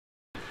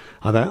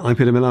Hi there, I'm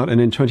Peter Millard, and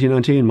in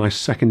 2019, my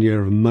second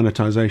year of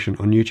monetization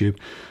on YouTube,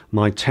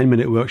 my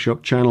 10-minute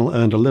workshop channel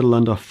earned a little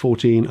under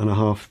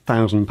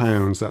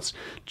 £14,500. That's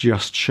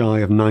just shy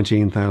of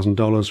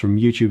 $19,000 from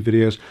YouTube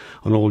videos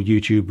on all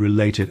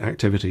YouTube-related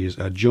activities.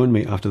 Join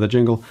me after the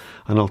jingle,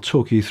 and I'll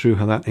talk you through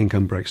how that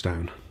income breaks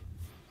down.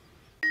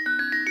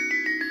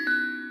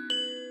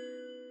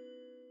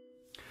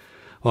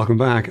 Welcome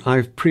back.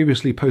 I've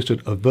previously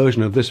posted a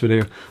version of this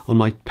video on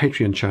my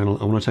Patreon channel.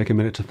 I want to take a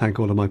minute to thank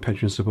all of my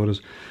Patreon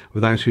supporters,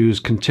 without whose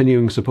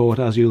continuing support,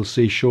 as you'll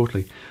see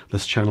shortly,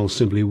 this channel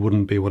simply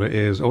wouldn't be what it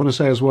is. I want to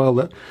say as well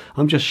that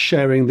I'm just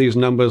sharing these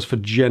numbers for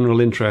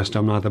general interest.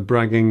 I'm neither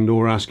bragging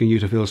nor asking you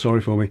to feel sorry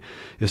for me.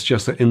 It's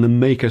just that in the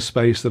maker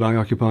space that I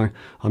occupy,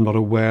 I'm not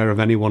aware of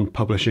anyone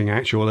publishing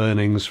actual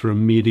earnings for a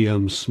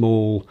medium,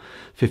 small,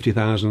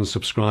 50,000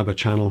 subscriber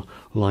channel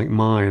like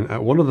mine.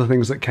 One of the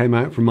things that came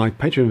out from my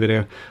Patreon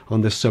video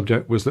on this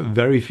subject was that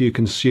very few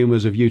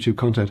consumers of YouTube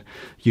content,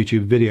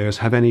 YouTube videos,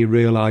 have any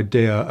real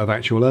idea of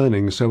actual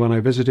earnings. So when I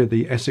visited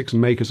the Essex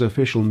Makers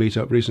Official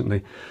meetup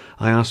recently,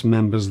 I asked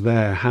members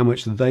there how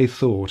much they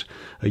thought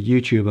a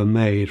YouTuber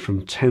made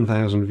from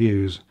 10,000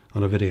 views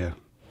on a video.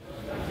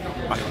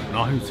 I don't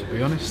know, to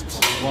be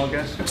honest. Wild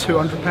guess?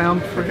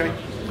 £200 for it. Okay.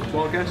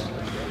 Wild guess?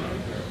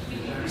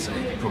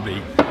 Say probably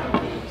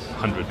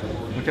 100.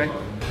 Okay.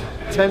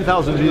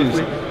 10,000 views.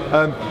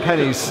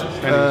 Pennies.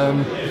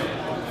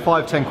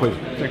 5-10 quid.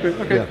 10 quid?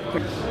 Okay. Yeah.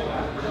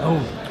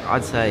 Oh,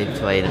 I'd say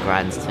between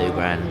 £1 to £2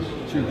 grand.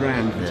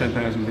 £2 for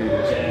 10,000 views.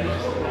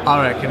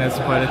 I reckon it's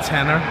about a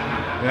tenner.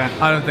 Yeah.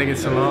 I don't think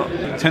it's a lot.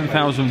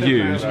 10,000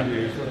 views.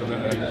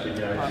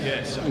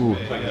 Ooh,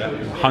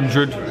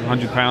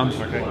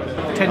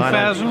 £100.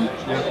 10,000?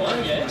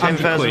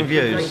 10,000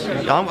 views.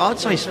 I'd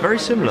say it's very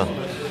similar.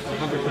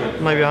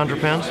 Maybe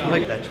 £100.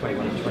 Maybe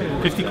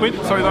 50 quid?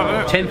 Sorry about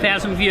that.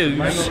 10,000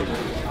 views.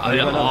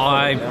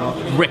 I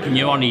reckon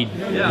you're only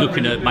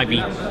looking at maybe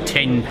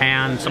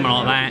 £10, something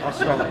like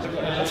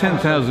that.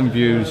 10,000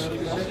 views,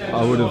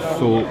 I would have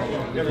thought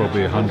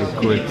probably 100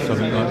 quid,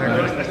 something like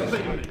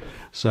that.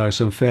 So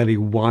some fairly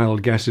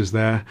wild guesses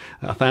there.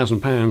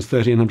 £1,000,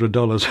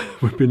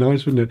 $1,300 would be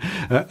nice, wouldn't it?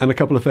 And a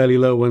couple of fairly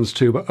low ones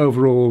too. But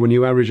overall, when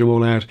you average them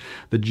all out,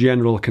 the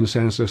general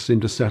consensus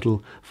seemed to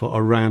settle for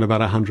around about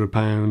 £100,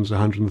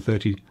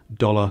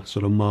 $130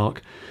 sort of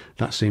mark.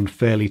 That seemed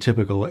fairly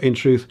typical. In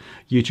truth,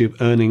 YouTube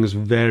earnings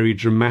vary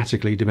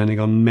dramatically depending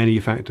on many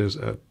factors: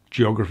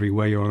 geography,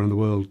 where you are in the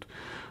world,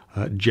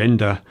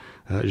 gender,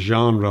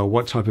 genre,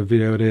 what type of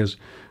video it is,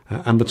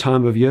 and the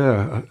time of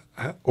year.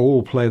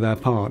 All play their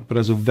part. But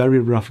as a very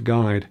rough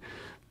guide,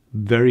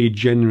 very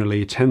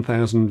generally,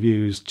 10,000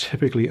 views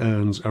typically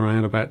earns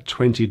around about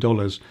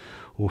 $20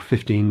 or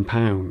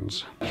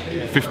 £15.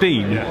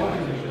 15?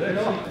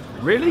 Yeah.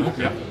 Really?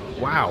 Yeah.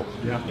 Wow.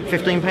 Yeah.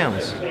 £15.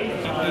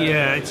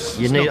 Yeah, it's.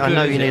 You need. I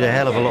know you need a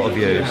hell of a lot of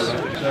views.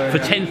 For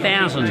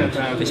 10,000, it's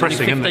only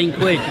Pressing, 15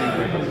 quid.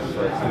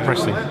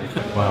 Impressive.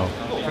 Wow.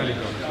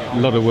 A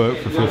lot of work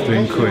for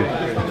 15 quid,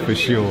 for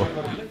sure.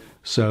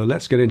 So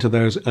let's get into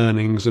those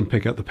earnings and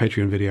pick up the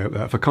Patreon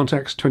video. For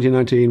context,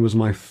 2019 was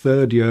my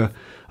third year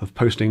of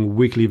posting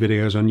weekly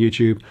videos on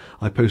YouTube.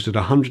 I posted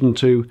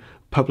 102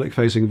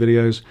 public-facing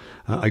videos.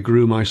 I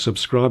grew my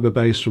subscriber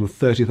base from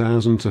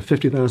 30,000 to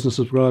 50,000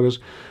 subscribers,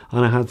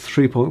 and I had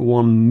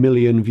 3.1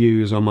 million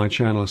views on my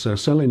channel. So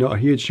certainly not a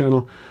huge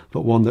channel,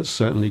 but one that's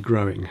certainly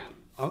growing.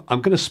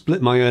 I'm going to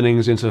split my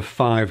earnings into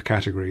 5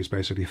 categories,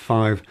 basically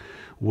 5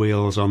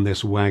 wheels on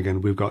this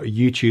wagon. We've got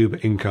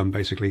YouTube income,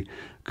 basically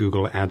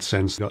Google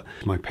AdSense. We've got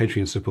my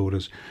Patreon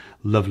supporters,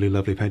 lovely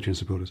Patreon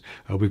supporters.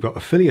 We've got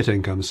affiliate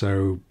income,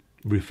 so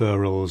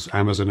referrals,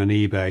 Amazon and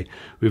eBay.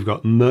 We've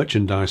got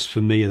merchandise, for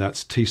me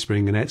that's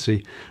Teespring and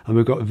Etsy, and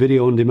we've got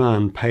video on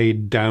demand,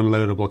 paid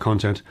downloadable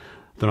content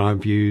that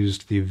I've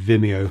used the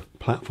Vimeo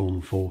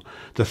platform for.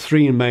 The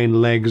 3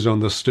 main legs on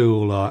the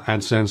stool are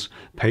AdSense,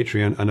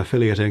 Patreon and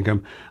affiliate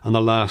income, and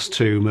the last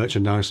 2,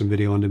 merchandise and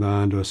video on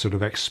demand, are sort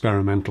of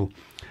experimental,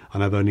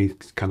 and I've only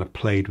kind of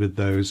played with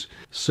those.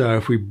 So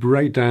if we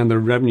break down the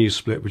revenue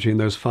split between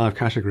those 5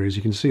 categories,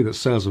 you can see that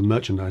sales of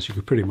merchandise you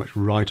could pretty much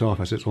write off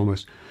as it's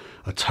almost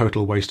a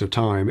total waste of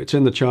time. It's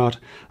in the chart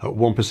at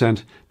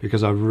 1%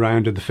 because I've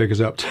rounded the figures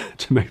up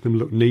to make them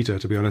look neater,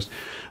 to be honest.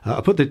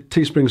 I put the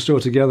Teespring store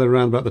together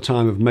around about the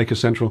time of Maker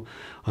Central,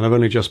 and I've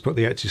only just put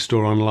the Etsy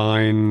store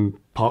online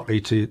partly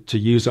to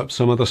use up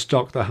some of the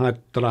stock that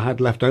I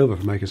had left over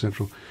from Maker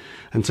Central.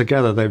 And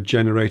together they've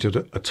generated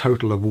a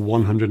total of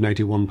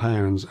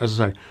 £181. As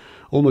I say,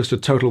 almost a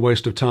total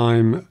waste of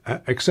time,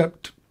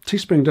 except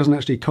Teespring doesn't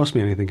actually cost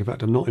me anything. In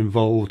fact, I'm not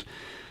involved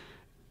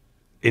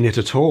in it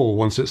at all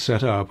once it's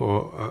set up,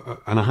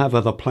 and I have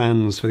other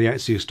plans for the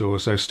Etsy store,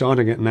 so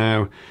starting it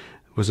now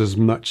was as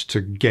much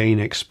to gain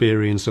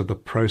experience of the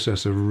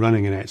process of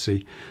running an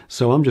Etsy.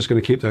 So I'm just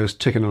going to keep those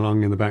ticking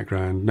along in the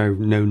background.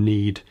 No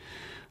need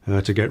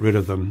to get rid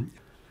of them.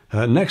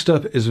 Next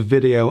up is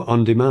video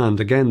on demand.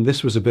 Again,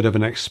 this was a bit of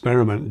an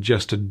experiment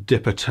just to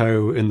dip a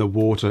toe in the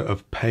water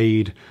of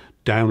paid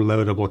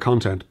downloadable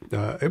content.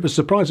 It was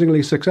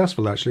surprisingly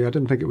successful, actually. I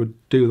didn't think it would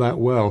do that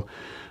well.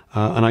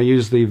 And I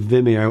use the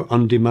Vimeo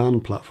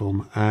on-demand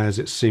platform as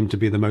it seemed to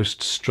be the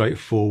most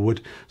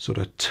straightforward, sort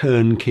of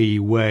turnkey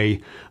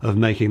way of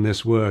making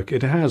this work.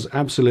 It has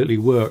absolutely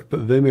worked,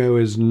 but Vimeo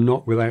is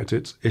not without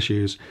its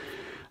issues,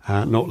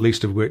 not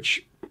least of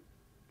which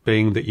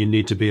being that you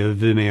need to be a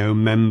Vimeo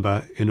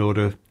member in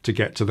order to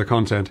get to the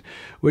content,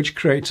 which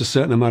creates a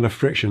certain amount of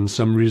friction,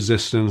 some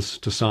resistance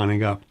to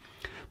signing up.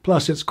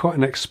 Plus, it's quite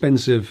an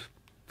expensive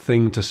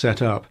thing to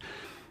set up.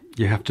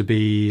 You have to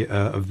be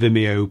a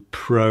Vimeo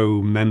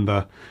Pro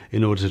member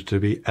in order to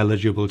be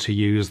eligible to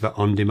use the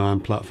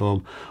on-demand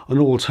platform. And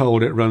all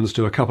told, it runs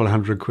to a couple of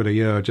 £100 a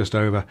year, just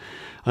over.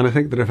 And I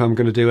think that if I'm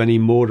going to do any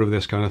more of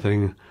this kind of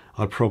thing,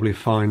 I'll probably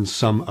find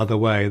some other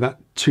way. That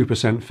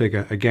 2%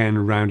 figure,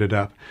 again rounded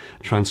up,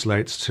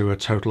 translates to a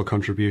total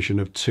contribution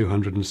of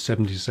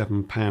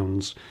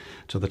 £277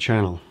 to the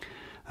channel.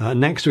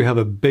 Next, we have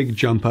a big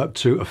jump up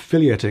to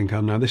affiliate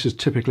income. Now, this is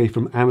typically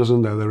from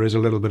Amazon, though there is a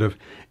little bit of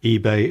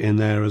eBay in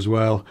there as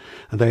well.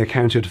 And they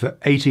accounted for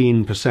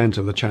 18%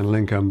 of the channel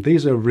income.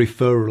 These are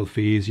referral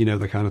fees, you know,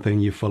 the kind of thing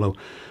you follow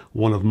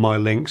one of my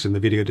links in the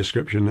video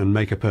description and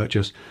make a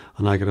purchase,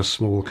 and I get a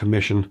small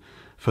commission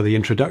for the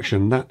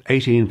introduction. That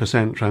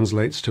 18%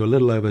 translates to a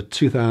little over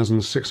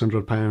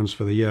 £2,600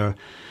 for the year.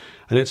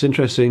 And it's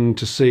interesting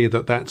to see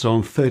that that's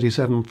on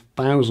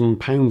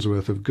 £37,000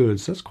 worth of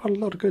goods. That's quite a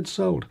lot of goods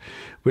sold,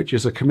 which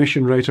is a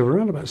commission rate of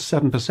around about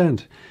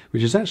 7%,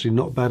 which is actually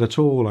not bad at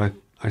all. I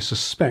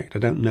suspect, I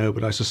don't know,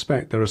 but I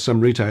suspect there are some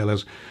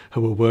retailers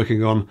who are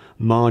working on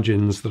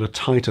margins that are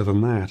tighter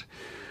than that.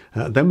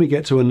 Then we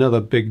get to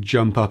another big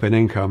jump up in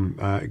income.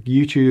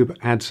 YouTube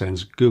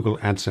AdSense, Google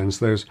AdSense,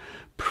 those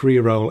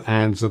pre-roll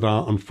ads that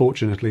are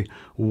unfortunately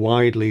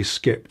widely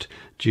skipped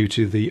due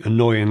to the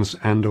annoyance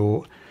and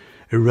or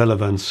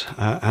irrelevance,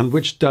 and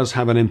which does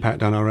have an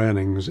impact on our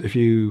earnings. If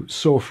you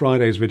saw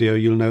Friday's video,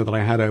 you'll know that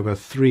I had over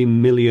 3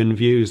 million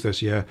views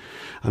this year,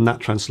 and that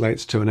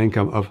translates to an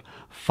income of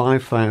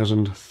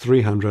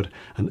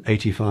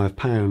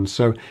 £5,385.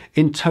 So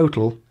in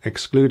total,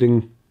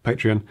 excluding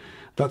Patreon,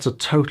 that's a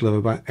total of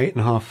about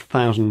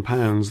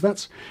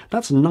 £8,500.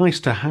 That's nice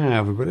to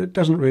have, but it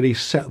doesn't really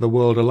set the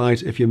world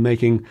alight if you're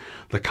making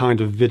the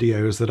kind of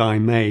videos that I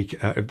make.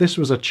 If this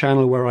was a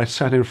channel where I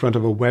sat in front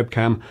of a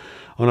webcam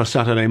on a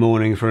Saturday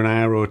morning for an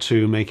hour or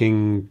two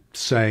making,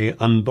 say,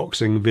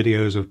 unboxing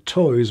videos of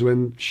toys,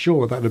 then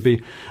sure, that would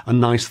be a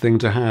nice thing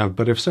to have.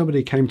 But if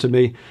somebody came to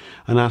me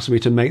and asked me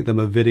to make them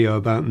a video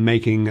about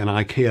making an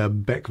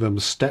IKEA Beckvam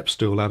step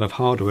stool out of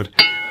hardwood,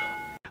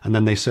 and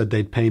then they said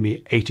they'd pay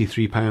me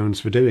 £83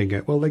 for doing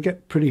it, well, they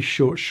get pretty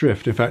short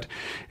shrift. In fact,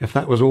 if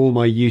that was all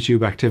my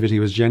YouTube activity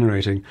was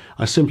generating,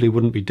 I simply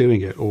wouldn't be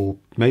doing it, or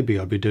maybe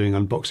I'd be doing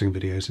unboxing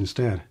videos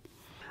instead.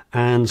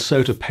 And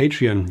so to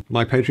Patreon.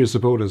 My Patreon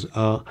supporters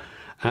are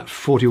at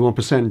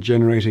 41%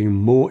 generating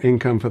more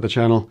income for the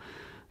channel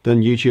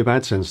than YouTube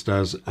AdSense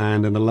does,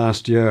 and in the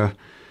last year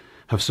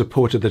have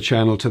supported the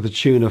channel to the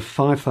tune of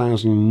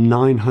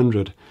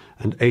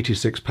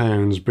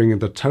 £5,986, bringing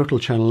the total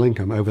channel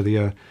income over the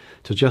year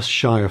to just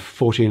shy of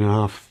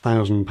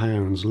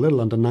 £14,500, a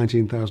little under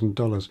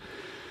 $19,000.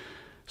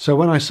 So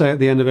when I say at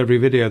the end of every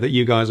video that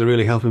you guys are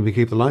really helping me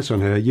keep the lights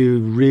on here, you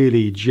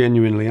really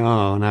genuinely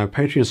are. Now,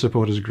 Patreon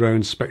support has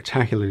grown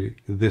spectacularly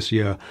this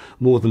year,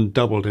 more than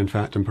doubled in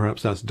fact, and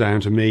perhaps that's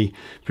down to me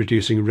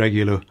producing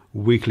regular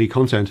weekly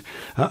content.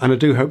 And I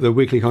do hope the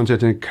weekly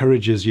content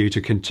encourages you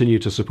to continue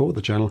to support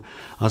the channel,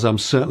 as I'm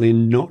certainly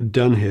not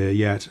done here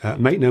yet.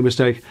 Make no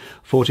mistake,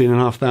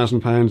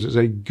 £14,500 is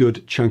a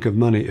good chunk of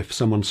money. If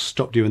someone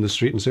stopped you in the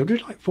street and said, would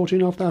you like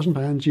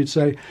 £14,500? You'd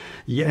say,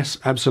 yes,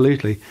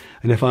 absolutely.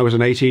 And if I was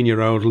an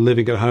 18-year-old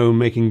living at home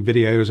making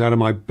videos out of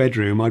my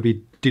bedroom, I'd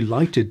be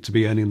delighted to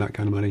be earning that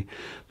kind of money.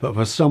 But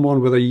for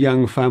someone with a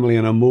young family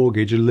and a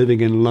mortgage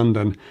living in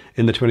London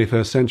in the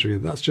 21st century,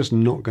 that's just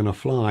not going to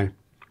fly.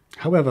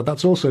 However,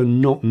 that's also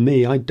not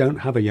me. I don't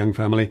have a young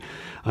family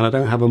and I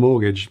don't have a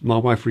mortgage. My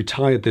wife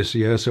retired this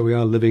year, so we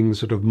are living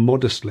sort of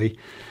modestly.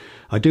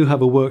 I do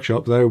have a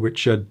workshop though,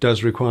 which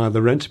does require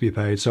the rent to be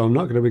paid, so I'm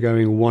not going to be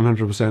going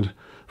 100%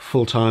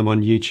 full-time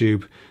on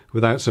YouTube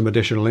without some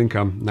additional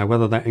income. Now,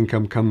 whether that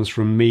income comes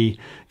from me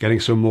getting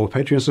some more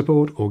Patreon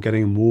support or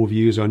getting more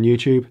views on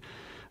YouTube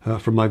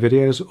from my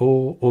videos,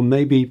 or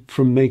maybe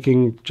from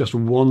making just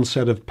one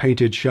set of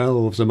painted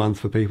shelves a month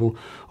for people,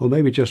 or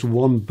maybe just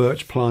one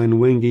birch pine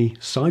wingy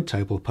side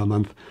table per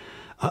month.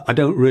 I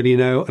don't really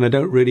know, and I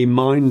don't really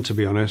mind, to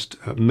be honest.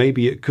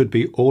 Maybe it could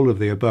be all of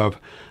the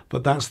above,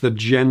 but that's the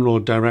general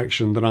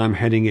direction that I'm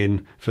heading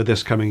in for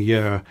this coming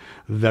year.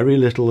 Very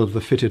little of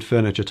the fitted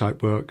furniture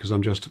type work, because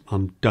I'm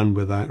done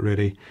with that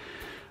really.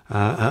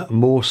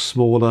 More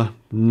smaller,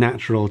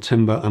 natural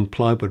timber and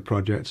plywood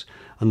projects,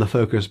 and the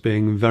focus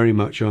being very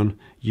much on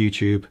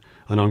YouTube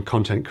and on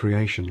content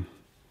creation.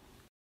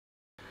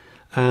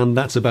 And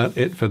that's about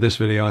it for this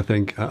video, I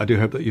think. I do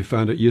hope that you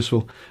found it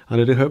useful,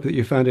 and I do hope that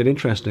you found it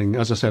interesting.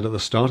 As I said at the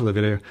start of the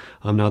video,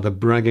 I'm neither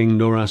bragging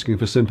nor asking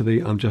for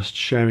sympathy. I'm just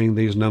sharing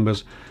these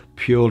numbers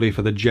purely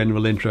for the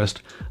general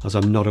interest, as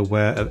I'm not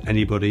aware of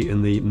anybody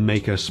in the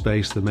maker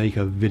space, the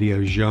maker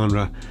video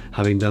genre,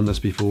 having done this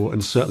before,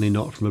 and certainly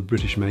not from a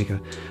British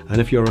maker.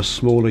 And if you're a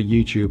smaller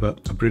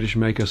YouTuber, a British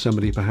maker,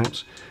 somebody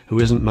perhaps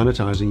who isn't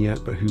monetizing yet,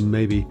 but who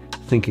may be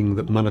thinking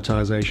that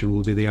monetization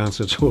will be the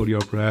answer to all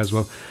your prayers,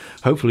 well,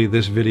 hopefully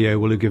this video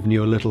will have given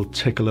you a little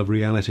tickle of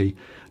reality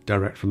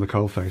direct from the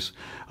coalface.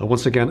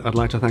 Once again, I'd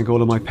like to thank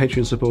all of my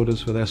Patreon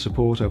supporters for their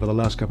support over the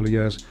last couple of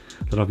years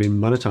that I've been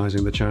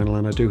monetizing the channel,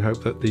 and I do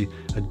hope that the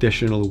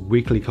additional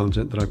weekly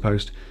content that I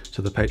post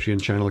to the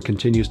Patreon channel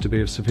continues to be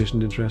of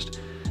sufficient interest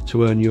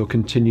to earn your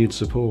continued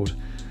support.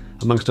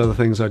 Amongst other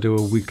things, I do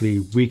a weekly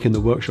Week in the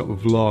Workshop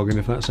vlog, and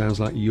if that sounds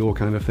like your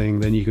kind of thing,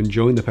 then you can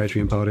join the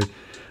Patreon party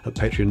at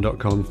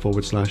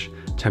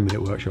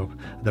patreon.com/10-minute workshop.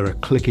 There are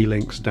clicky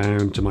links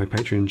down to my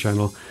Patreon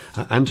channel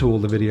and to all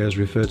the videos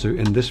referred to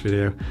in this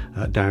video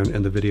down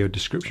in the video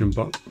description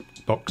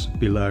box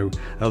below.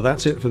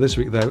 That's it for this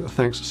week though.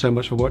 Thanks so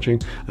much for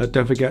watching.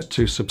 Don't forget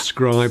to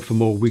subscribe for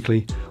more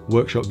weekly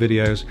workshop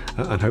videos,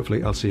 and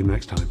hopefully I'll see you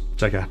next time.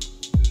 Take care.